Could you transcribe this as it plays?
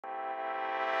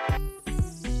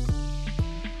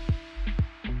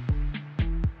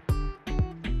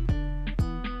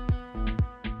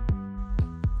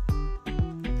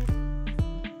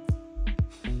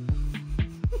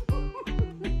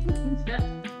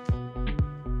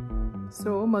So,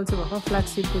 मैले चाहिँ भर्खर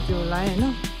फ्ल्याक्सिडको त्यो लाएँ होइन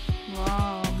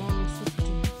वाउ मम्मी सिफ्टी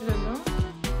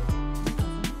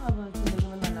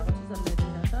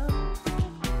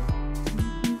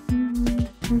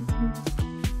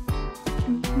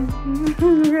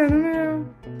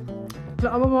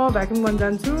अब अब म भ्याक्युम गर्न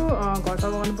जान्छु घर सफा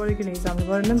गर्नु पऱ्यो किनकि हामीले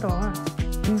गरेन नि त उहाँ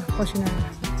पसिना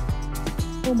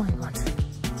ओ my God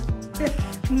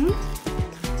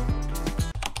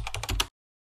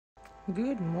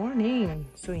Good morning.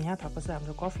 So यहाँ भएको छ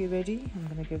हाम्रो coffee ready. I'm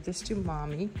gonna give this to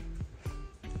mommy.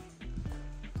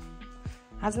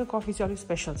 आजको कफी चाहिँ अलिक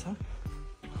स्पेशल छ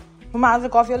ममा आज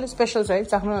कफी अलिक स्पेशल छ है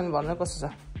चाख्नु अनि भन्नु कस्तो छ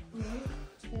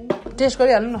टेस्ट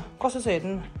गरिहाल्नु न कस्तो छ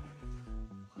हेर्नु न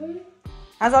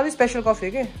आज अलिक स्पेशल कफी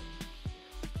हो के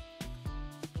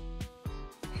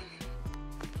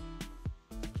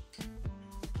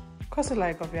कस्तो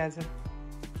लाग्यो कफी आज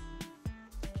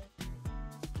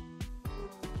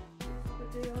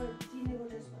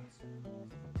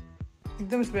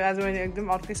एकदम आज मैले एकदम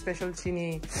अर्कै स्पेशल चिनी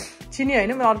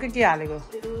होइन मैले अर्कै के हालेको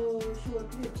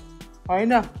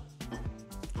होइन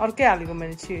अर्कै हालेको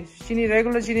मैले चिनी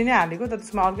रेगुलर चिनी नै हालेको तर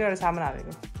त्यसमा अर्कै एउटा सामान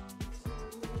हालेको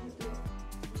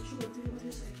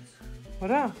हो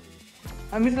र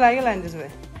मिठो लाग्यो लाग्यो त्यसो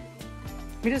भए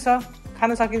मिठो छ खान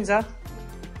सकिन्छ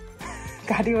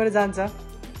घाँटीबाट जान्छ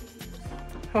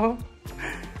हो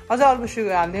अझ अर्को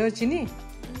सुगर हाल्ने हो चिनी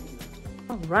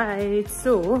राइट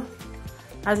सो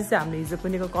आज चाहिँ हामीले हिजो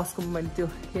कुनैको कसको मैले त्यो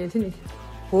किनेको थिएँ नि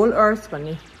होल अर्थ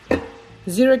भन्ने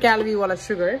 0 क्यालोरी वाला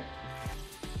सुगर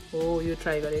हो यो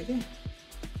ट्राई गरेँ कि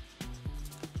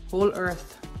whole earth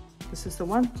this is the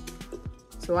one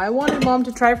so I wanted momo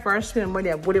to try first किनभने मैले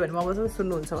यहाँ बोल्यो भने ममा चाहिँ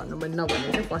सुन्नुहुन्छ भन्नु मैले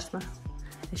नभने चाहिँ फर्स्टमा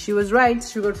she was right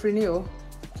sugar free नै हो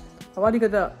अब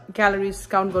अलिकति क्यालोरिज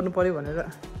काउन्ट गर्नु पऱ्यो भनेर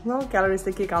ल क्यालोरिज त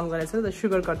के काउन्ट गरेको छ त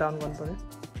सुगर कट डाउन गर्नु पऱ्यो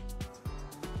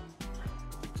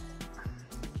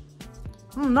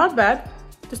नट ब्याड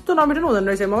त्यस्तो नमिठो पनि हुँदैन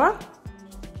रहेछ ममा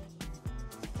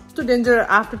त्यस्तो डेन्जर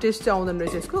आफ्टर टेस्ट चाहिँ आउँदैन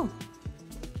रहेछ यसको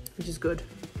विच इज गुड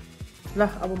ल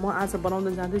अब म आज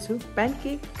बनाउँदै जाँदैछु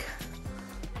प्यानकेक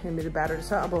यहाँ मेरो ब्याटर छ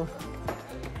अब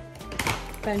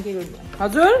प्यानकेक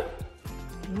हजुर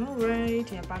राइट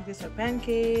यहाँ पाक्दैछ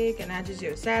प्यानकेक एन्ड आज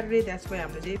चाहिँ स्याटरडे द्याट्स वाइ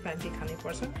हामीले चाहिँ प्यानकेक खानै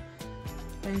पर्छ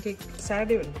प्यानकेक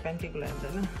स्याटरडे भनेको प्यानकेक लगाएर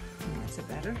होइन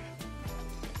ब्याटर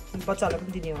अनि बच्चाहरूलाई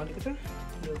पनि दिने हो अलिकति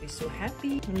You'll be so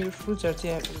happy. मेरो फ्रुट्सहरु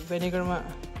चाहिँ भिनेगरमा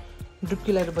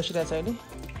डुब्की लगाएर बसिरहेछ अहिले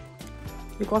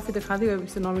यो कफी त खाँदै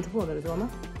गएपछि नमिठो पो हुँदो रहेछ ममा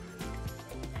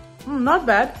नट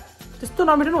ब्याड त्यस्तो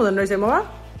नमिठो पनि हुँदैन रहेछ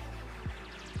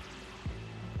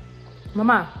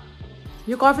ममा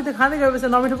यो कफी त खाँदै गएपछि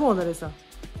नमिठो पो हुँदो रहेछ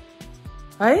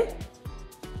है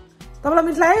तपाईँलाई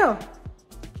मिठो लाग्यो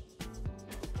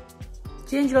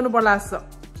चेन्ज गर्नु पर्ला जस्तो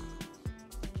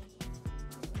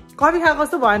कफी खाएको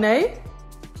जस्तो भएन है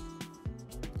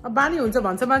अब बानी हुन्छ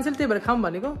भन्छ मान्छेले त्यही भएर खाऊँ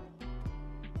भनेको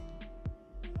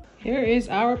Here is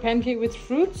our pancake with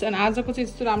fruits and आजको चाहिँ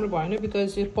यस्तो राम्रो भएन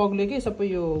बिकज यो पग्ल्यो कि सबै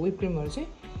यो whipped creamहरु चाहिँ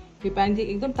यो प्यानकेक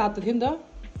एकदम तातो थियो नि त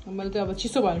मैले त अब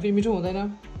चिसो भयो भने फेरि मिठो हुँदैन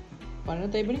भनेर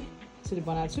त्यही पनि यसरी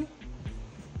बनाएको छु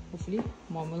hopefully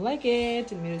mom will like it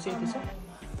मेरो चाहिँ यति छ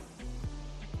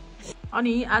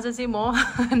अनि आज चाहिँ म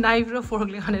नाइफ र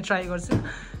फोर्कले खाने ट्राई गर्छु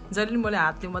जहिले पनि मैले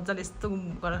हातले मजाले यस्तो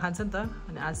गरेर खान्छ नि त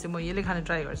अनि आज चाहिँ म यसले खाने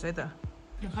ट्राई गर्छु है त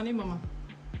खाने ममा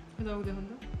यता उ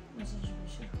देखाउनु त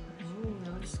Oh,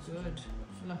 that looks good.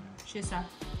 Look, she's up.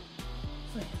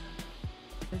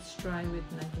 Let's try with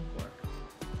knife and fork.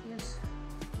 Yes,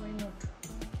 why not?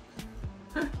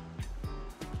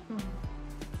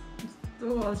 So,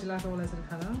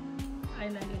 I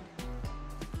like it.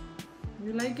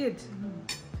 You like it?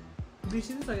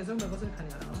 Bishi is like something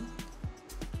I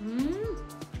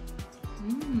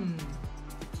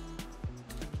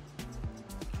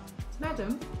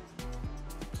Madam?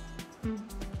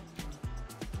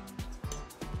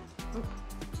 Oh.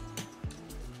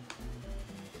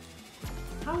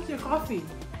 How's your coffee?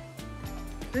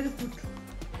 Very good.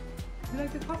 You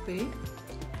like the coffee?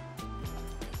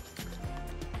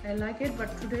 I like it, but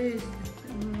today is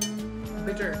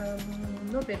bitter.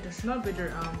 No bitter. Not bitter.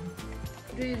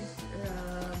 Today is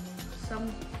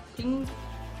something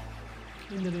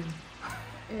In the room.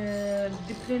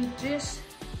 Different taste.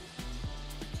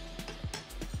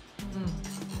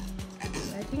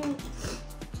 I think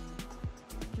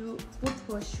you put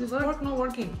for sugar. Fork not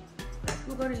working.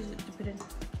 Sugar is different.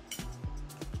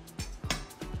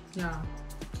 Yeah.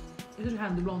 Is it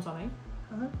hand double on something?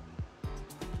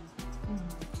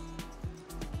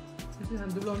 Is it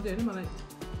hand double on there? मलाई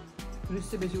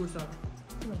रिससे बेसी उठ्छ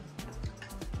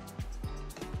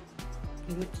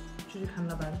यो चाहिँ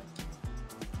खाना पाएर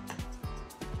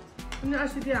अनि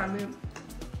अस्ति हामी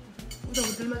उता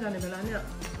होटलमा जाने बेला नि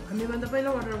हामीभन्दा पहिला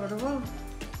अर्डर गरेको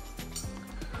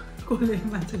कसले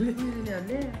मान्छेले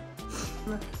यिनीहरूले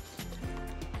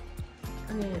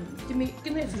अनि तिमी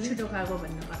किन छिटो खाएको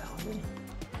भन्ने कुरा हो नि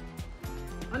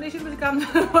अनि एकछिनपछि काम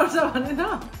गर्नुपर्छ भने न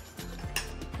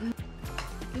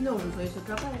किन हुन्छ यसो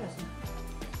टकाइरहेको छ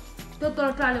त्यो तर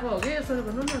टालेको हो कि यसरी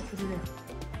गर्नु न छुरीले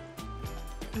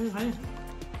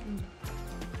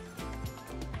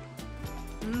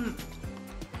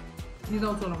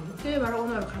त्यही भएर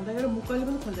उनीहरू खाँदाखेरि म कहिले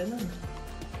पनि खोल्दैन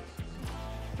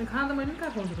नि खाना त मैले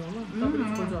कहाँ खुवाउँछु होला तपाईँले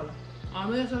खोल्छु होला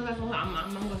हामी यसरी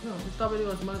आम गर्छ तपाईँले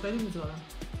गर्छु मलाई कहिले बुझ्छु होला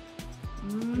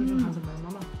खान्छ भयो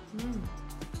मामा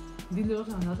दिदीले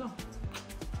कस्तो खान्छ त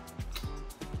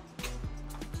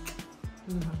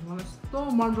मलाई यस्तो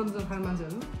मनोरञ्जन खाने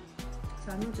मान्छेहरू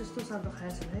सानो त्यस्तो सानो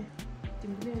खाएको छैन है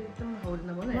तिमी पनि एकदम खाउँदैन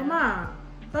भने मामा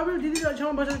तपाईँले दिदीको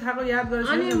छेउमा बसेर खाएको याद गरेर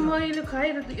अनि मैले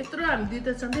खाएर त यत्रो हामी दिदी त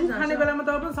सँगै खाने बेलामा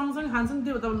तपाईँ पनि सँगसँगै खान्छ नि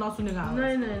त्यो तपाईँ नसुनेको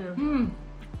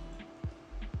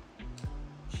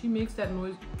सी मेक्स द्याट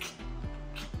नोइज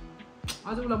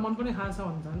अझ उसलाई मन पनि खान्छ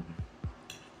भन्छ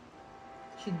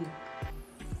सिद्धि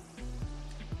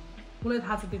उसलाई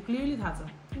थाहा छ त्यो क्लियरली थाहा छ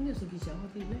किन यस्तो घिच्याएको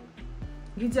तिमीले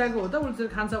गिच्याएको हो त उसले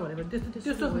खान्छ भनेर त्यस्तो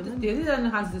त्यस्तो धेरैजना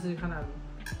खान्छ त्यसरी खानाहरू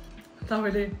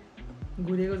तपाईँले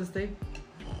घुरेको जस्तै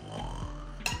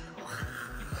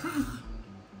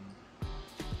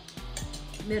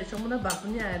मेरो छेउमा भाग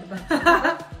पनि आएर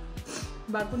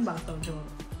भाग पनि भाग त हुन्छ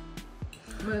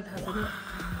मलाई थाहा छैन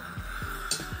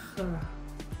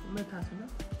मलाई थाहा छैन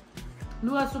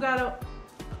लुगा सुकाएर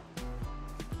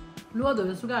लुगा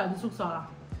धोएर सुकायो भने सुक्छ होला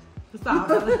त्यस्तो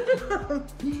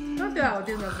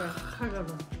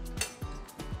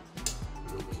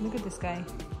Look at this guy.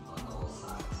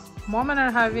 Mom and I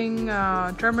are having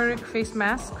turmeric face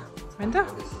mask. Winter?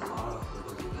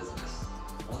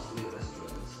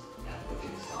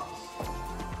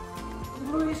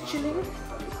 Blue is chilling.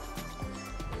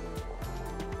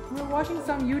 We're watching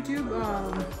some YouTube.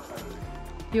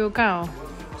 Yo cow.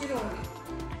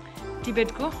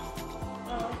 Tibet ko.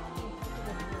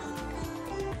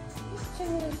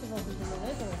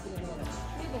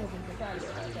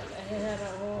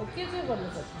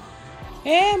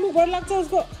 मुख भर लाग्छ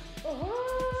उसको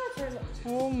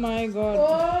Oh my god.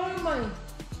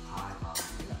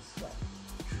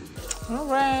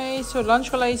 Alright, so lunch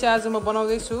ko लागि चाहिँ आज म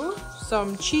बनाउँदैछु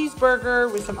some cheeseburger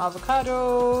with some avocado,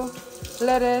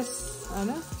 lettuce, हैन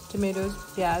tomatoes,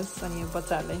 प्याज अनि यो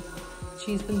बच्चाहरुलाई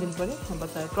cheese पनि दिनु पर्यो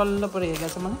बच्चाहरु टल्ल परे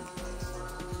हेरेछ मलाई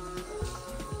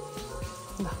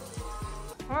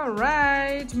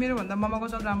Alright, मेरो भन्दा मम्माको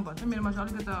चाहिँ राम्रो भन्छ मेरोमा चाहिँ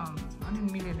अलिकति अनि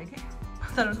मिलेन के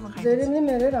तर म खाइ धेरै नै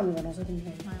मेरै राम्रो बनाउँछ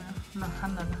तिमीले ल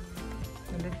खान ल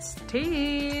लेट्स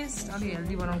टेस्ट अलि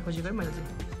हेल्दी बनाउन खोजेको है मैले चाहिँ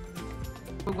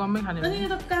गम्मै खाने अनि यो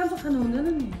त काँचो खानु हुँदैन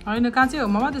नि हैन काँचै हो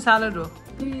मम्मा त्यो सालड हो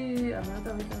ए हाम्रो त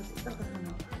अब तर्क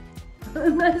खानु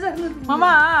नजानु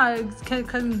मम्मा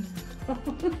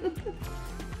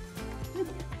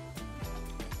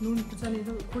नुन खुर्सानी त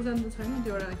खुर्सानी त छैन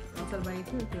त्यो एउटा अचार बाँकी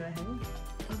थियो त्यो राखेको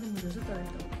अनि मेरो चाहिँ तर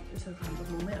यसरी खानु त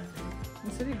मोमै आउँछ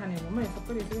यसरी खाने हो मम्मा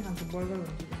सबैले यसरी खान्छ बर्गर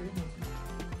भन्छ त्यसरी खान्छ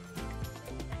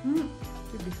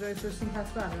त्यो भित्र यसो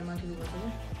सिन्थासको हालेर मान्छेले गर्छ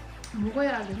कि भोकै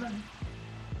हाल्दैन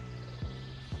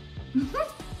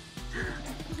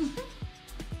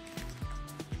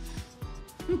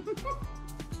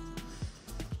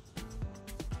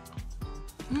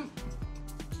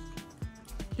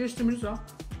टेस्ट मिल्छ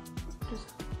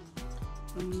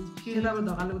यताबाट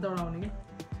धकाले उताबाट आउने कि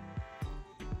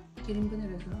क्रिम पनि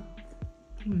रहेछ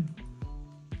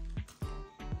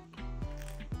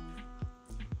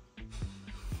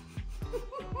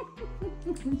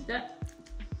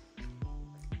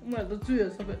मलाई त चुयो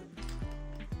सबै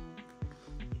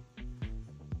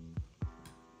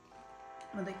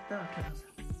म त एकदम अप्ठ्यारो छ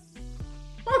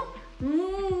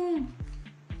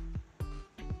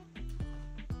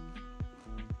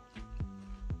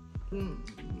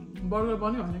बर्गर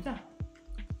बन्यो भने क्या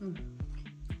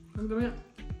एकदमै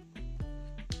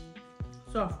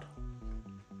सफ्ट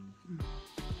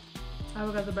अब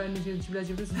त बाहिर निस्केर चिप्ला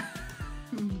चिप्लै छ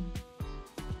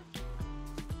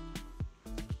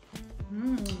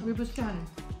अभी पछि के खाने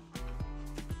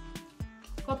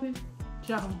कफी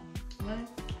चिया खानु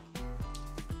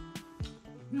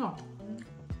न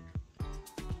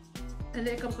अहिले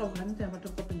एक कप खाने त्यहाँबाट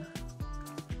कफी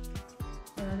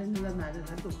नहालेर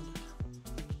खानु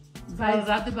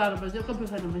राति 12 बजे कफी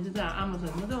खानु भने चाहिँ आमा छ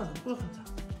मात्रै को खान्छ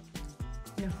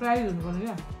यहाँ फ्राइड हुनु पर्ने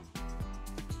क्या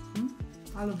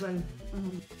आलु फ्राइड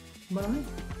बनाउने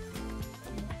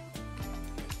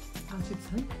आलु चिप्स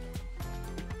है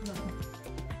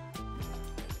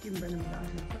किन बनाउनु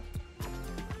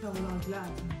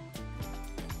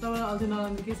तपाईँलाई अल्छी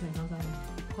नलाग्ने केही छैन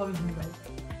कफी खानु बाहेक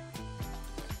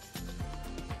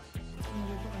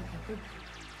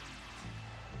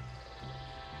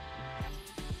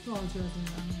अल्छी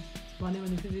भन्यो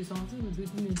भने फेरि रिसाउँछु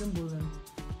 2-3 मिनट पनि बोल्दैन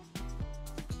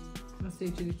जस्तै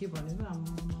एक्चुली के भनेको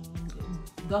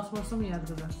 10 वर्षमा याद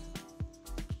गरेर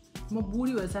म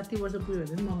बुढी भए 60 वर्ष बुढी भए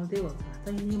पनि मलाई त्यही भन्छ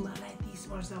तैँले मलाई 30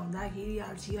 वर्ष हुँदाखेरि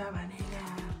अल्छिया भनेर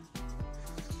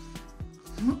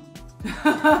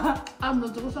आम्मा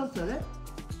चाहिँ कस्तो छ अरे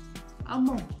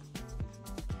आम्मा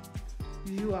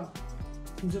युवा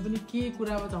हिजो पनि के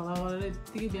कुरामा झगडा गरेर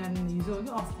यत्तिकै बिहान हिजो हो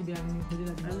कि अस्ति बिहान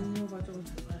खोजिरहेको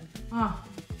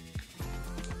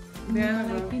बिहान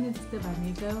किन त्यस्तै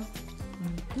भनेको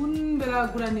कुन बेला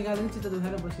कुरा निकालेर चित्त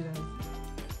दुखाएर बसिरहेको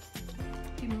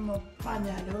पानी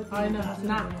हाल्यो होइन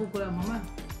नाकको कुरा ममा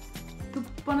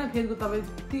टुप्पनै फेदको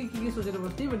तपाईँ के सोचेर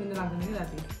बस्थेँ भन्ने लाग्दैन कि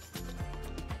राति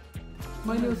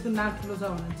मैले उसको नाक ठुलो छ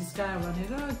भनेर जिस्कायो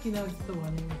भनेर किन त्यस्तो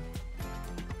भनेको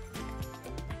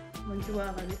मान्छे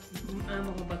अगाडि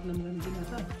आमाको बदनाम गरिदिन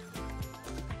त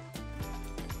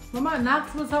ममा नाक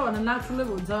ठुलो छ भने नाक ठुलै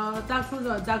हुन्छ चाक ठुलो छ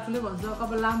भने चाक ठुलै भन्छ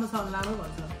कपाल लामो छ भने लामै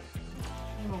भन्छ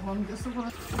त्यस्तो कुरा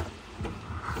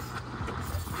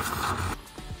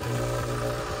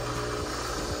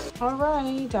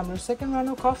Alright, our second round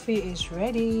of coffee is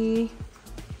ready.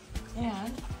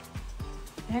 And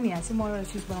यहाँ चाहिँ म एउटा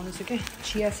चिज बनाउँदैछु के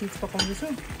चिया सिड्स पकाउँदैछु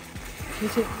यो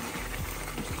चाहिँ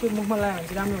त्यो मुखमा लगायो भने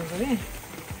चाहिँ राम्रो हुन्छ कि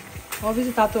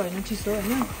अभियसली तातो होइन चिसो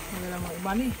होइन बेलामा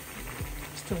बानी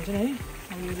यस्तो हुन्छ नि है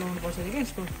अब यो लगाउनुपर्छ अरे क्या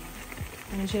यस्तो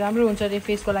अनि चाहिँ राम्रो हुन्छ अरे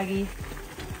फेसको लागि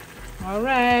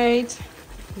Alright,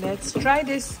 let's try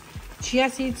this chia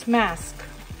seeds mask.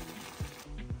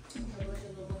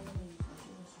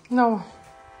 No.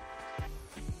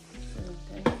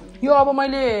 यो अब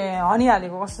मैले हनी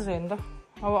हालेको कस्तो छ हेर्नु त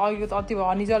अब अघिको त अति भयो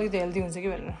हनी चाहिँ अलिकति हेल्दी हुन्छ कि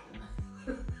भनेर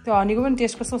त्यो हनीको पनि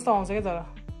टेस्ट कस्तो कस्तो आउँछ क्या तर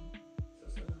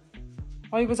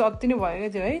अघिको चाहिँ अति नै भयो क्या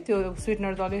त्यो है त्यो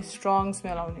स्विटनर त अलिक स्ट्रङ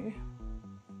स्मेल आउने कि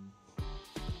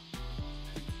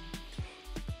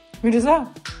मिठो छ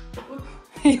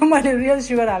यो मैले रियल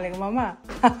सुगर हालेको मामा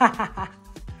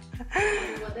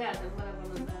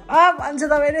भन्छ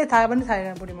तपाईँले थाहा पनि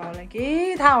छैन बुढी माउलाई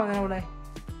केही थाहा हुँदैन उसलाई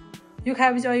यो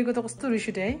खाएपछि अहिलेको त कस्तो रिस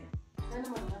उठ्यो है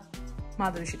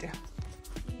माधु रिस उठ्यो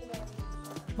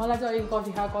मलाई चाहिँ अहिले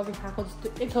कफी खाएको जस्तो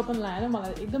एक थोक पनि लागेन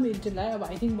मलाई एकदम इरिटेट लाग्यो अब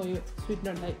आई थिङ्क म यो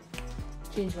स्विटनरलाई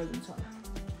चेन्ज गरिदिन्छु होला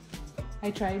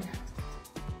आई ट्राइड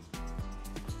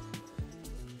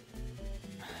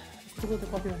यस्तोको त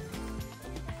कफी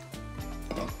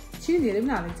चिनी धेरै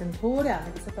पनि हालेको छैन थोरै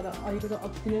हालेको छ तर अहिलेको त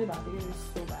अति नै भएको थियो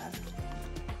यस्तो भएर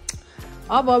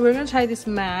अब we're gonna try this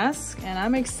mask and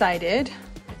I'm excited.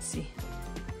 Let's see.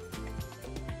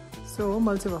 So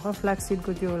मैले चाहिँ भर्खर फ्ल्याक्स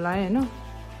सीडको त्यो लाएँ होइन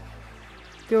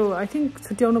त्यो आई थिङ्क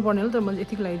छुट्याउनु पर्ने हो त मैले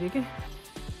यतिको लगाइदिएँ कि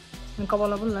अनि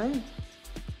कपालमा पनि लाएँ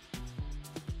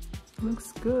लुक्स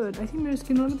गुड आई थिङ्क मेरो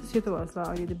स्किनमा पनि त सेतो भएको छ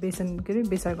अहिले त्यो बेसन के अरे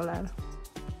बेसारको लाएर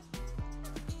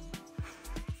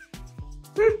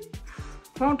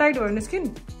टाइट भयो भने स्किन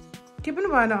के पनि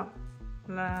भएन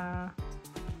ला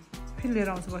फेरि लिएर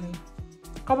आउँछु भने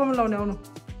कपालमा लाउने आउनु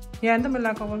यहाँ नि त मैले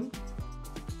लगाएको कपालमा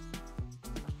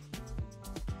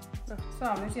सो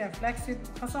हामीले चाहिँ यहाँ फ्ल्याक्स सीड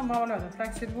खासमा मामाले भन्दा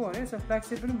फ्ल्याक्स सीड पो हो अरे सो फ्ल्याक्स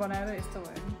सीड पनि बनाएर यस्तो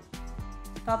भयो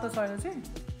तातो छ अहिले चाहिँ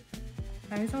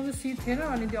हामीसँग चाहिँ सिड थिएन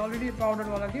अनि त्यो अलरेडी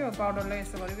पाउडरवाला थियो पाउडरलाई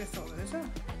यस्तो गरेको यस्तो हुँदो रहेछ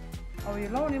अब यो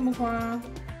लाउने मुखमा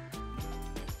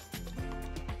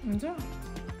हुन्छ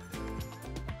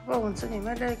अब हुन्छ नि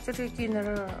मैले एकचोटि किनेर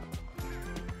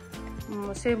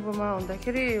सेम्पूमा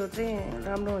हुँदाखेरि यो चाहिँ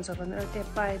राम्रो हुन्छ भनेर त्यहाँ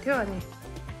पाएको थियो अनि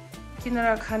किनेर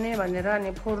खाने भनेर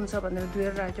अनि फोर्नु छ भनेर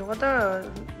धोएर राख्यो कता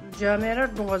झ्यामेर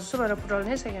ढुङ्गा जस्तो भएर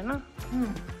पुऱ्याउनै सकेन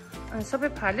अनि सबै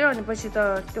फाल्यो अनि पछि त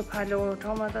त्यो फाल्यो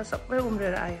ठाउँमा त सबै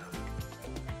उम्रेर आयो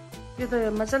यो त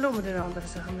मजाले उम्रेर आउँदो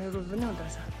रहेछ हाम्रो रुट पनि हुँदो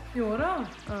रहेछ यो हो र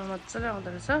मजाले आउँदो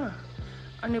रहेछ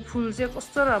अनि फुल चाहिँ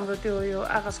कस्तो राम्रो त्यो यो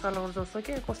आकाश कलर जस्तो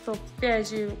के कस्तो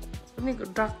प्याजी पनि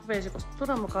डार्क प्याजी कस्तो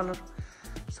राम्रो कलर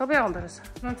सबै आउँदो रहेछ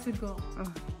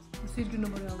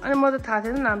अनि म त थाहा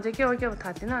थिएन नाम चाहिँ के हो के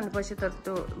थाहा थिएन अनि पछि त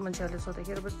त्यो मान्छेहरूले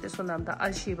सोद्धाखेरि त्यसको नाम त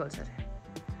अल्सी भन्छ अरे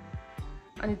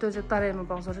अनि त्यो चाहिँ तराईमा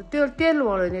पाउँछ अरे त्यो तेल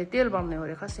भयो नि तेल बन्ने हो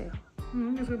अरे खासै हो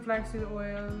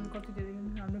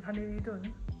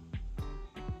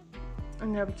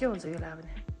अनि अब के हुन्छ यो लाग्यो भने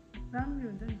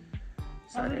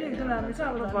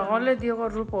भगवान्ले दिएको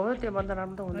रूप हो त्योभन्दा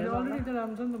राम्रो त हुँदैन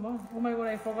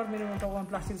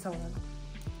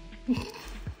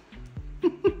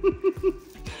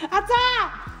अच्छा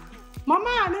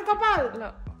मम्मा मेरो कपाल ल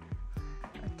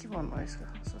के भन्नु यसको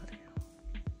सरी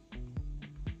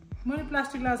मैले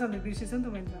प्लास्टिक लगाएको छ भने बिर्सेछ नि त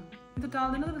मैले त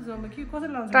टाल्दैन त जम्मा के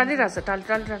कसरी लाउँछ टालिरहेछ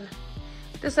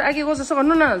टालिरहेछ त्यसो आगे कसो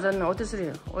गर्नु न जान्नु हो त्यसरी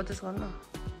हो त्यसो गर्नु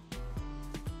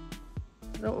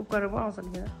र उपकार पो आउँछ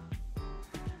नि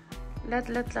ल्यात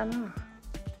लानु न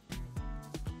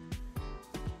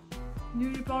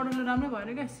न्युरी पाउडरले राम्रो भएन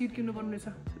क्या सिड किन्नु पर्ने छ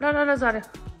ल झऱ्यो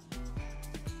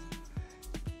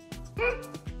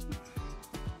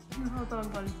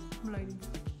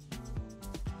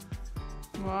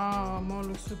Wow, mom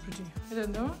looks so pretty. I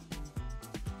don't know.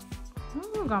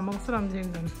 Oh, gamak so ram jeng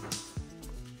dan.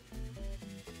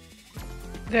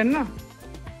 Den na?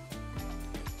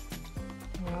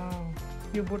 Wow,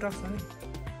 you botox ani.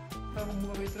 Tab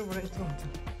muga bhitra bada yस्तो huncha.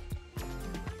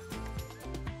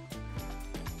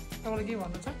 Tabalai ke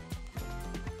भन्नु छ?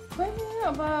 खोइ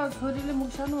अब छोरीले मुख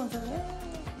सानो हुन्छ रे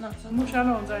मुख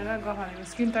सानो हुन्छ हैन गफानेको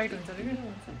स्किन टाइट हुन्छ रे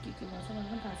के भन्छ मलाई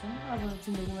पनि थाहा छैन अब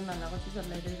जिन्दगीमा नलाएको चिजहरु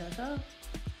ल्याइदिरहेछ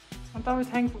अनि तपाईँ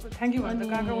थ्याङ्क यू भन्दा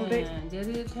काका उठ्दै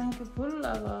धेरै थ्याङ्कफुल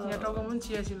अब यहाँ टाउकोमा पनि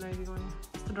चिया ल्याइदिएको नि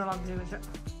यस्तो डरलाग्दो छ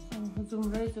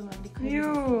जुम्रै यो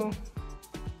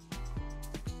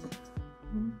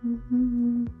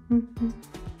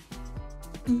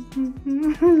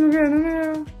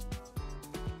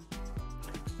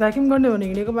भ्याक्युम गर्ने भने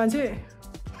हिँडेको मान्छे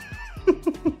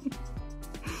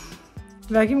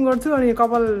भ्याक्युम गर्छु अनि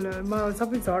कपालमा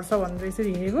सबै झर्छ भनेर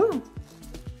यसरी हिँडेको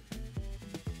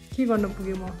के गर्न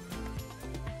पुगेँ म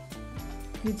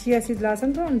यो चिया सिड लाग्छ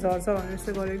नि त अनि झर्छ भनेर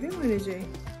यस्तो गरेको थिएँ मैले चाहिँ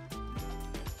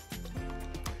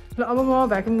ल अब म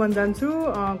भ्याक्युम गर्न जान्छु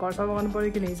घर सफा गर्नु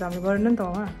पऱ्यो किन हिजो हामीले गरेन नि त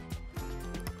वहाँ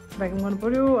भ्याक्युम गर्नु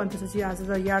पऱ्यो अनि त्यसपछि आज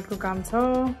त यार्डको काम छ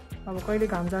अब कहिले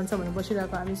घाम जान्छ भनेर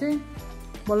बसिरहेको हामी चाहिँ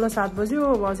बल्ल 7 बज्यो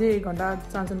अब अझै 1 घन्टा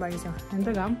चान्सन बाँकी छ हैन त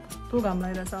घाम कस्तो घाम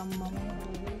लागिरहेछ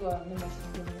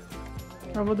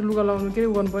अब त लुगा लाउनु के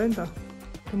गर्नु पर्यो नि त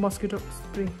त्यो mosquito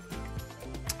spray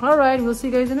all right will see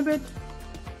guys in a bit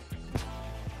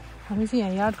हामी चाहिँ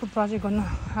यहाँ यार्डको प्रोजेक्ट गर्न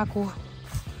आएको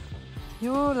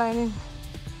यो लाइन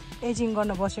एजिङ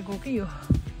गर्न बसेको कि यो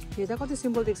हेर्दा कति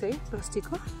सिम्पल देख्छ है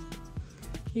प्लास्टिकको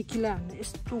यो किला हाल्न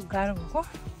यस्तो गाह्रो भएको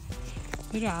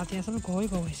मेरो हात यहाँ सबै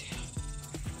घाउ भइसक्यो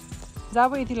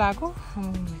जब यति लाग्यो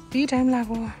यति टाइम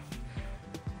लाग्यो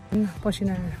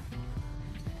पसिना आएर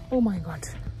ओ माई गड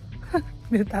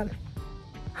मेरो ताल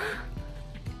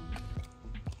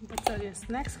बच्चाले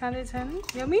स्न्याक्स खाँदैछन्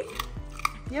यमी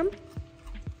यम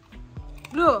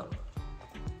ब्लू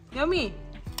यमी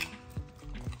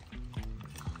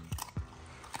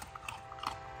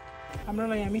हाम्रो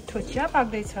लागि यहाँ मिठो चिया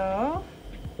पाक्दैछ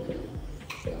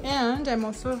and I'm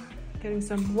also getting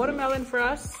some watermelon for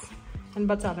us and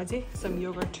बच्चाहरूलाई चाहिँ some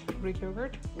yogurt Greek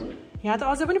yogurt यहाँ त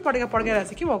अझै पनि पड्काइरहेछ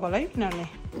के भएको होला है यिनीहरूले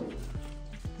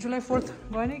जुलाई 4th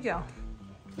गयो नि क्या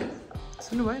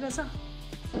सुन्नु भइरहेछ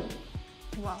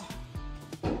वाउ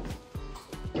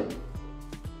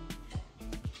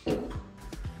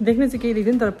देख्ने चाहिँ केही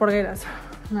देख्दैन तर पड्काइरहेछ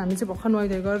हामी चाहिँ भर्खर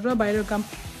नुहाइधुवाइ गरेर बाहिर काम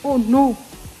ओ नो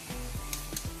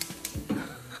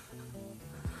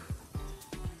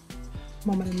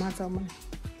मम्माले मार्छ मलाई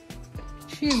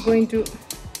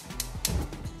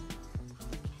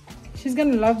she's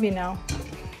gonna love me now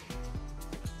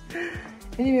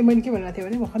anyway मैले के भनिरहेको थिएँ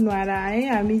भने भर्खर नुहाएर आएँ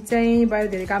हामी चाहिँ बाहिर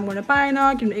धेरै काम गर्न पाएन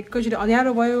किनभने एकैचोटि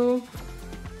अँध्यारो भयो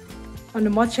अनि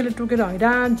मच्छरले टुकेर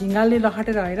हैरान झिङ्गाले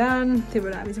लखाटेर हैरान त्यही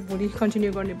भएर हामी चाहिँ भोलि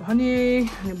कन्टिन्यू गर्ने भने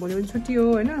अनि भोलि पनि छुट्टी हो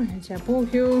होइन चिया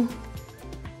पोख्यो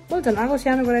ओ झन् आगो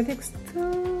सानो गराएको थिएँ कस्तो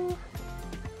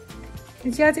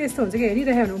चिया चाहिँ यस्तो हुन्छ कि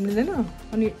हेरिरहेको भने उम्लिँदैन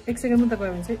अनि 1 सेकेन्ड मात्रै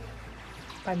गयो भने चाहिँ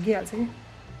भागिहाल्छ कि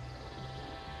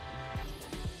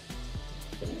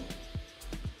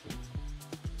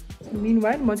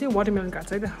मिनवाइल म चाहिँ वाटरमेलन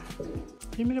काट्छु है त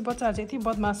यो मेरो बच्चाहरू चाहिँ यति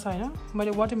बदमास छ होइन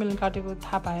मैले वाटरमेलन काटेको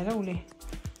थाहा पाएर उसले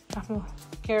आफ्नो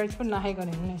क्यारेट्स पनि नखाइकन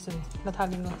हेर्नु यसरी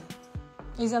लथालिङ्ग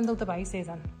एक्जाम त उता भागिसकेछ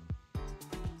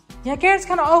यहाँ क्यारेट्स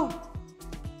खान आऊ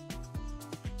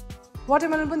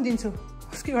वाटरमेलन पनि दिन्छु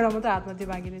उसको एउटा मात्रै हातमा त्यो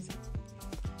बाँकी रहेछ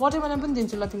वाटरमेलन पनि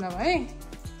दिन्छु ल तिमीलाई है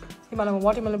तिमीलाई म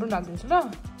वाटरमेलन पनि राखिदिन्छु ल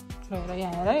हेर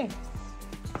यहाँ हेर है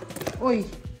ओइ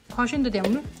खस्यो नि त त्यहाँ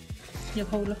हुनु यहाँ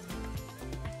खाऊ ल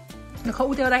खाऊ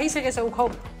उ त्यहाँ राखिसकेछ ऊ खाऊ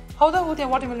खाऊ त ऊ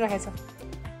त्यहाँ वाटरमेलन राखेको छ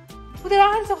ऊ त्यहाँ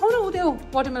राखेको छ खाऊ न ऊ त्यो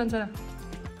वाटरमेलन छ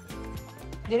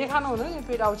धेरै खानु हुँदैन नि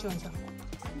पेट आउँछ हुन्छ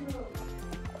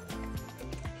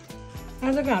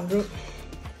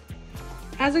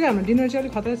आजको हाम्रो डिनर चाहिँ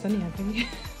अलिक खतरा छ नि यहाँ पनि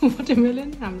वाटरमेलन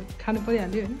हाम्रो खानु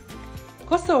परिहाल्यो होइन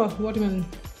कस्तो हो वाटरमेलन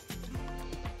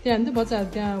त्यहाँ नि त बच्चाहरू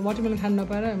त्यहाँ वाटरमेलन खानु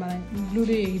नपाएर मलाई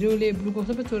ब्लूले हिरोले ब्लूको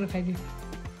सबै चोरेर खाइदियो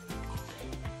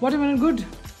वाटरमेलन गुड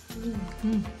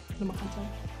म खान्छ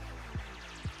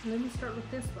Let me start with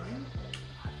this one.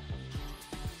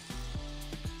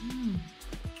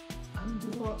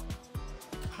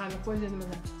 खानु पोइजन में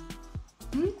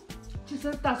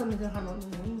त्यसरी तातो मिठो खानु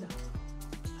हुँदैन नि त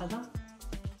थाहा छ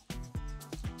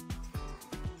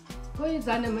कोही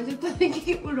जाने मान्छे त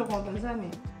के उल्टो गर्दछ नि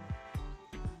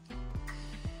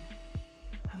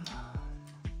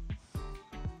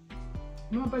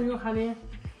म पनि यो खाने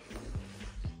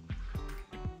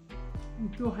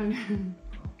त्यो खाने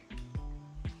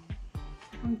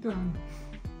अनि त्यो खाने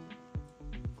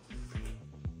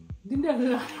दिनरात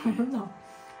राख्नु न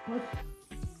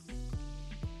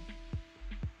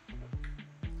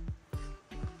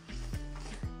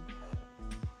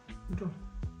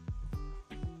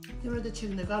तिम्रो त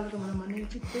छिर्ने गालो त मलाई मन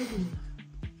चित्तै दिनु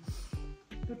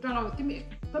त्यो टाढा तिमी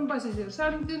एकदम पैसा दिएर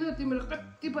सानोतिनो तिमीले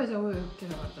कति पैसा उयो के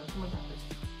गर्छ म थाहा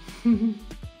छ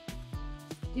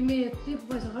तिमी यति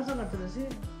पैसा खर्च गर्दो रहेछ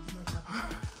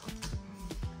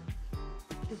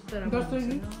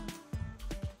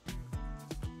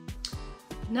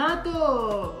न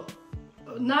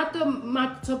त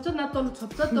माथि छोप्छ न तल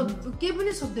छोप्छ त केही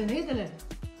पनि छोप्दैन है त्यसले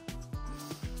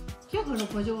के गर्नु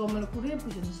खोजेको मलाई कुरै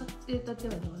बुझेन सत्य तथ्य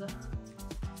भनेको त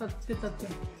सत्य तथ्य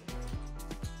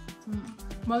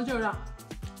मैले चाहिँ एउटा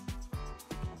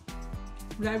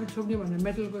ड्राइभर छोप्ने भनेर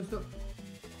मेटलको यस्तो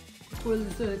कोइल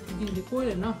जस्तो किन्थेँ कोइल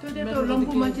होइन त्यो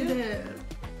लम्बु मान्छेले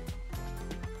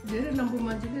धेरै लम्बु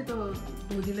मान्छेले त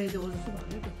धोती लगाइदिएको जस्तो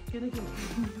भयो त किन के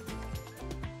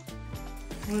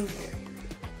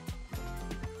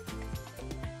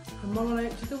मलाई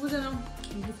छिटो बुझेन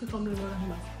जस्तो कम्प्लेन गरिराख्नु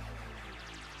भएको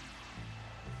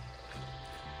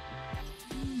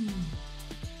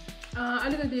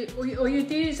अलिकति यो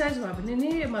त्यही साइज भयो भने नि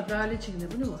मजाले छिक्ने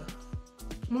पनि भयो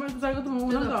मलाई चाहिएको त म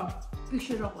हुन त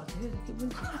पिक्चर रक भन्छ के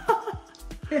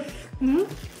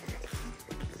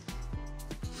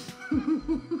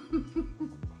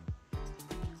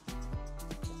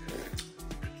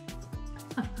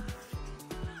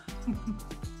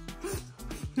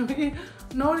पनि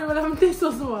नआउने बेला पनि त्यही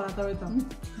सोच्नु होला तपाईँ त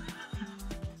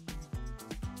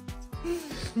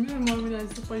मेरो मम्मीले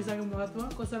यस्तो पैसाको महत्त्व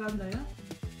कसैलाई पनि छैन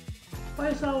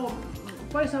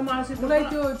पैसामा आसे मलाई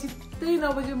त्यो चित्तै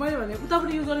नबुझ्यो मैले भने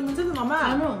उतापट्टि युज गर्ने हुन्छ नि ममा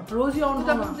रोजी आउनु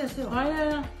उता पनि त्यस्तै हो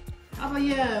होइन अब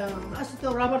यहाँ अस्ति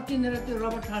त्यो रबर किनेर त्यो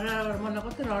रबर ठाडा मलाई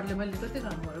कति रडले मैले कति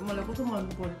काम गरेँ मलाई कस्तो मन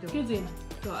पऱ्यो त्यो के चाहिँ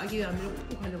त्यो अघि हामीले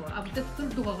उखाले भयो अब त्यत्रो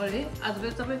दुःख गरेँ आज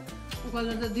सबै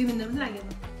उखाल्नु त 2 मिनट पनि लागेन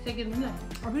सेकेन्ड पनि लागेन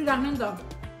अब राख्ने नि त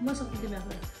नसक्छु तिमी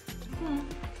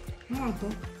आफू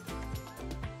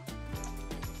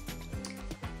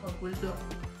त्यो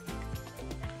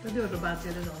कतिवटा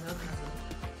बाँचेर झन्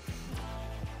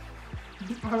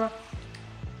अब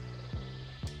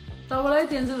तपाईँलाई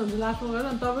टेन्सन हुन्छ लास्टमा गएर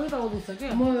अनि तपाईँ तपाईँ बुझ्छ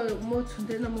क्या म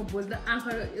छुन्दैन म बोल्दा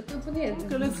आँखा यत्रो पनि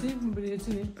हेर्छु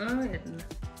नि हेर्नु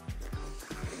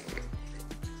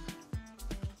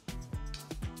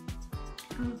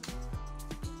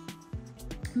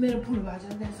मेरो फुल भाजा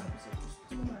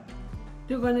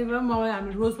त्यो गर्ने बेला मलाई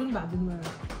हामी रोज पनि भात दिनु भयो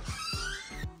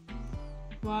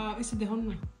वा यसो देखाउनु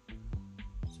न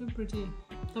सो प्रिटी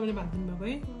तपाईँले भात दिनुभएको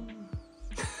है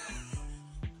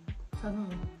सानो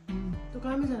त्यो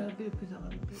कामै छैन फिर्ता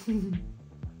गर्नु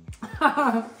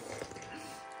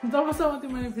जबसम्म त्यो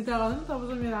मैले फिर्ता गर्दैन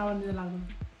तबसम्म मेरो आवाज लाग्दैन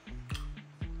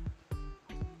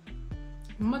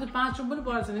म त 5 रुपियाँ पनि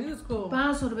परेको छैन कि त्यसको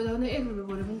 500 रुपियाँ भने 1 रुपियाँ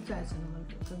बढी पनि चाहिएको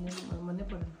छैन मलाई मनै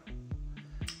परेन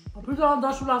फिर्ता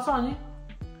 10 लाग्छ अनि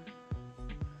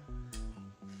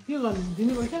के गर्नु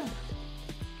दिनु भयो क्या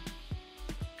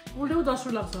उल्टै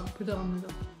 10 लाग्छ फिर्ता गर्नु त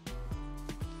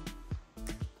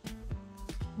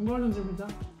गरिदिन्छ फिर्ता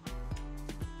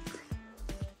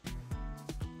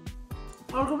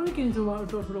अर्को पनि किन्छु म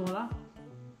ठुलो होला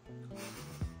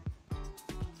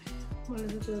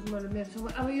मैले मेरो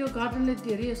अब यो गार्डनले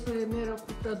धेरै यसको मेरो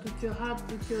खुट्टा दुख्यो हात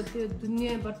दुख्यो त्यो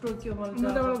दुनियाँबाट टोक्यो मलाई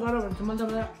गर भन्छु मैले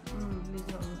तपाईँलाई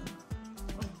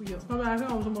तपाईँ आफै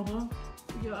आउँछ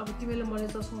मसँग यो अब तिमीले मलाई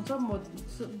चस्माउँछ म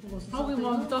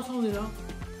चस्माउँदिनँ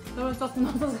तपाईँ चस्मा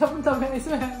नचस्का पनि तपाईँ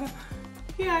यसो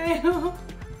के आयो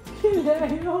के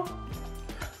ल्यायो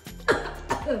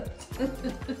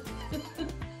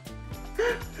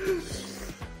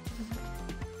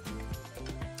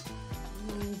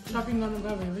सपिङ गर्नु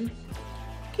गयो भने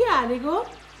के हालेको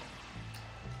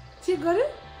चेक गऱ्यो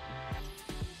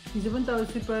हिजो पनि तपाईँ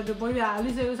स्लिपर पहिले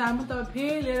हालिसकेको छ हामी तपाईँ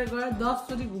फेरि लिएर गएर 10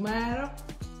 चोटि घुमाएर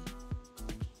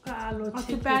कालो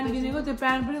अस्ति प्यान्ट किनेको त्यो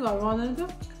प्यान्ट पनि घरमा आउँदैन थियो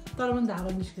तर पनि धागो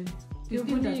निस्क्यो त्यो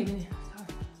पनि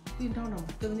 3 ठाउँ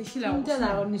त्यो पनि सिलाइ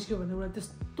धागो निस्क्यो भने उसलाई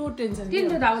त्यस्तो टेन्सन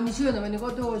 3 धागो निस्क्यो भने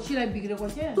कस्तो सिलाइ बिग्रेको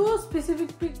छ त्यो स्पेसिफिक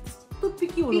त्यस्तो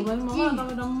पिकी हुनु भने ममा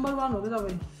तपाईँ नम्बर 1 हो कि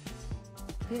तपाईँ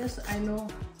यस आई नो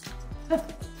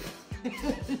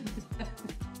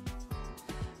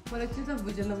मलाई चाहिँ त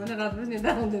बुझेन भने रात पनि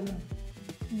निद्रा आउँदैन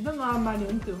एकदम नराम्रो बानी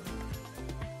हो नि त्यो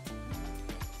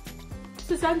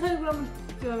त्यस्तो सानो सानो कुरामा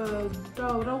त्यो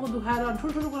टाउको दुखाएर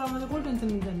ठुल्ठुलो कुरामा चाहिँ कोही टेन्सन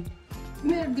लिन्छ नि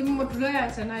मेरो दिम म ठुलै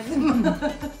आएको छैन अहिले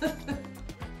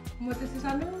म त्यसै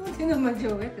सानो थिइनँ मान्छे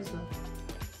हो क्या त्यसो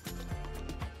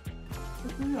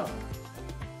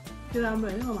त्यो राम्रो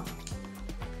होइन मामा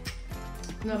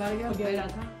नभएर भइरहेको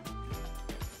छ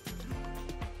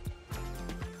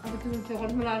अब त्यो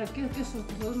गर्नु लगाएर के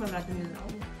सोच्छु मलाई लाग्छ मेरो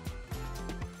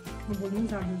म बोल्नु पनि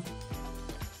सक्छु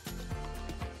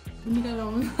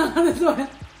निकालाउनु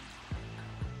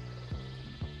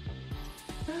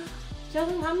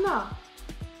च्याउनु खान्न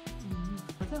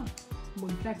म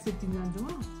ब्ल्याक सिड किन्नु जान्छु म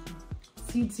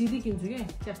सिधै किन्छु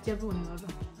क्या च्याप हुने गर्छ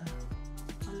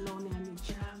लाउने हामी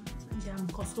ज्याम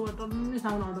कसकोबाट टन्नै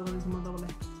सामान अर्डर गरेको छु म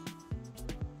तपाईँलाई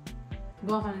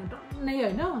गफाने टन्नै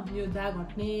होइन यो दाग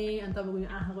हट्ने अनि तपाईँको यो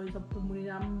आँखाको यो सबै मुनि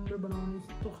राम्रो बनाउने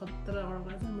यस्तो खतरा अर्डर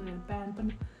गरेको छ मैले प्यान्ट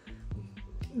पनि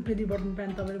फेरि बटन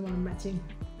प्यान्ट तपाईँले मलाई म्याचिङ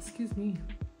एक्सक्युज मी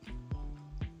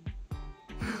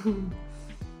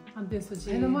अनि त्यसपछि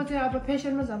म चाहिँ अब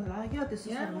फेसनमा जानु लाग्यो क्या त्यसो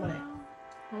मलाई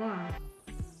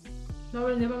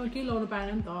तपाईँले नेपालमा केही लाउनु पाएन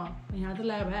नि त यहाँ त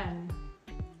ल्यायो भइहाल्यो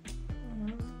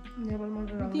नेपालमा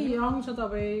के यङ छ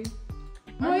तपाईँ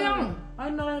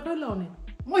अहिले नगएर कहिले लाउने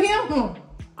म यहाँ हो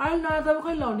अहिले नगएर तपाईँ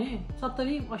कहिले लाउने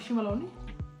 70-80मा लाउने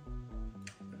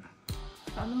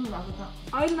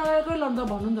अहिले नगएर कहिले लाउनु त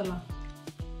भन्नु नि त ल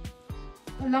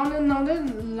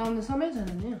लाउने समय छैन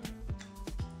नि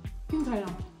किन छैन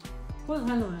को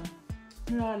छैन भने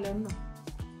मेरो ल्याउनु न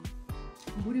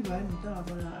बुढी भयो नि त अब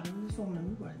सुहाउनु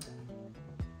पनि पऱ्यो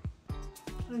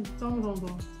नि त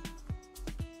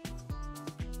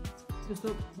त्यस्तो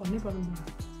भन्नै पर्दैन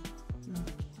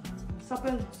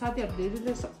सबै साथीहरू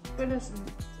धेरैले सबैले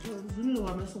जुन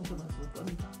लुगामा सुहाउँछ भन्छ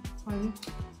नि त होइन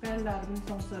प्यान्ट लगाएर पनि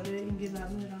सुहाउँछ अरे इङ्गी लगाएर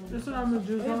पनि राम्रो त्यस्तो राम्रो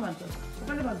जुस भन्छ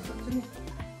सबैले भन्छ नि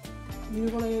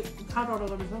योकोलाई खाट अर्डर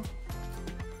गरेको छ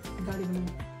गाडी पनि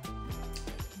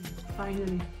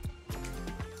फाइनली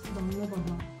भन्नु पर्छ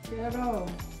त्यहाँ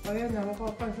भयो नभएको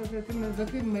पैसा चाहिँ तिमीले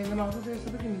जति महिनामा आउँछ त्यो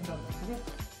सबै किन्नु पर्छ कि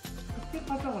के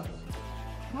खर्च गर्छ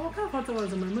म कहाँ खर्च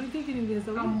गर्छु मैले के किनेको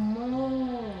थिएँ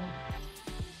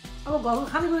अब घरको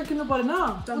खानेकुरा किन्नु परेन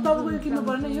तपाईँको किन्नु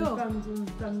परेन यो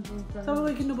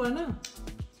तपाईँको किन्नु परेन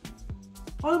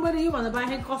अरू मैले योभन्दा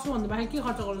बाहेक कसो भन्दा बाहेक के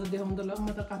खर्च गर्छु देखाउनु त ल म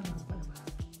त काम गर्नु पर्यो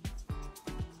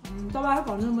तपाईँ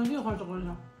भन्नु मैले के खर्च गर्छ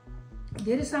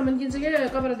धेरै सामान किन्छ क्या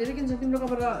कपडा धेरै किन्छ तिम्रो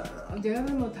कपडा धेरै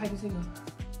नै म थाकिसक्यो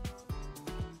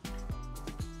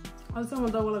अहिलेसम्म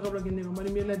तपाईँलाई कपडा किनेको मैले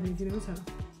मेरो लागि किनेको छैन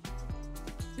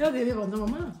यो धेरै भन्छ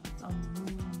ममा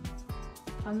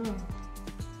खानु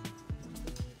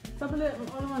तपाईँले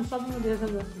अरू मान्छे सपिङमा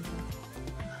देखेछ जस्तो छ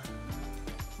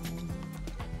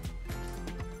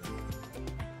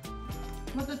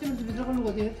म त तिम्रो भित्रको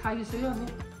लुगा धेरै थाकिसक्यो अनि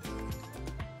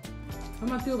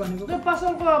त्यो भनेको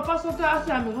पसल त आएको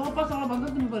हामी पसलमा भन्दा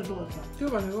तिमी परेको गर्छ त्यो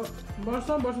भनेको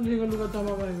वर्षदेखिको लुगा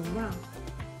जम्मा गरेकोमा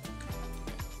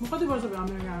म कति वर्ष भयो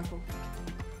हाम्रो यहाँ आएको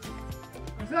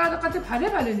आज कति फाले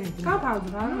नि कहाँ फाल्छ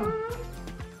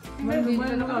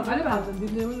मैले लुगा फाले फाल्छ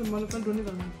दिँदै मैले पनि डोनी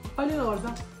गर्नु कहिले गर्छ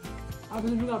अब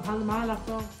लुगा फाल्नु माया लाग्छ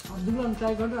दुब्लाउनु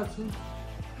ट्राई गरिरहेको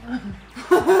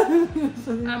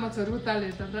छु आमा छोरीको ताले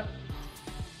त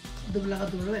दुब्लाको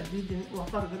दुब्लो 2 दिन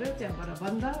वाकर गऱ्यो त्यहाँबाट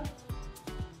बन्द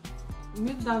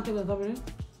मेरो दाम के तपाईँले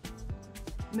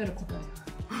मेरो खुट्टा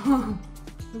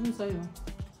त्यो पनि सही हो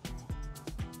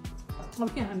अब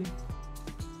के खाने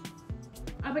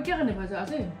अब के खाने भएछ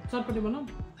अझै चटपटी बनाऊ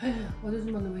हजुर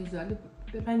मन हिजो अलिक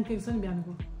प्यानकेक छ नि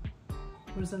बिहानको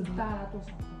तातो छ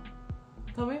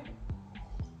तपाईँ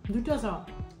दुईवटा छ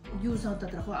यो छ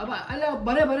तत्रको अब अहिले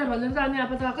भरे भनेर त अनि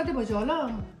अब त कति भइसक्यो होला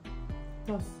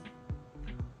 10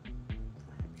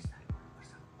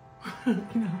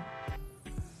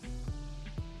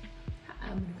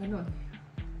 किन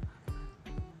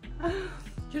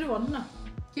छिटो भन्नु न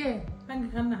के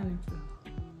प्यानकेक खान्न खाने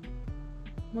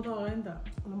म त अगाएँ नि त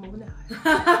म पनि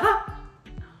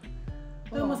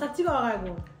आएँ म साँच्चीको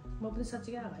अगाएको म पनि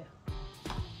साँच्चीकै आयो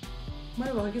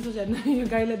मैले भएर के सोचेँ यो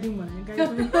गाईलाई दिउँ भने गाई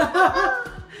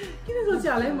किन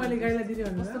सोचेँ होला है मैले गाईलाई दिने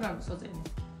भनेर कस्तो राम्रो सोचेँ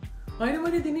होइन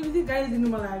मैले दिने बित्तिकै गाईले दिनु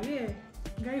मलाई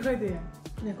लाग्यो गाई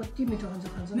खुवाइदिएँ कति मिठो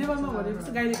खान्छ नेपालमा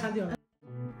भनेपछि गाईले खाँदियो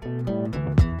होला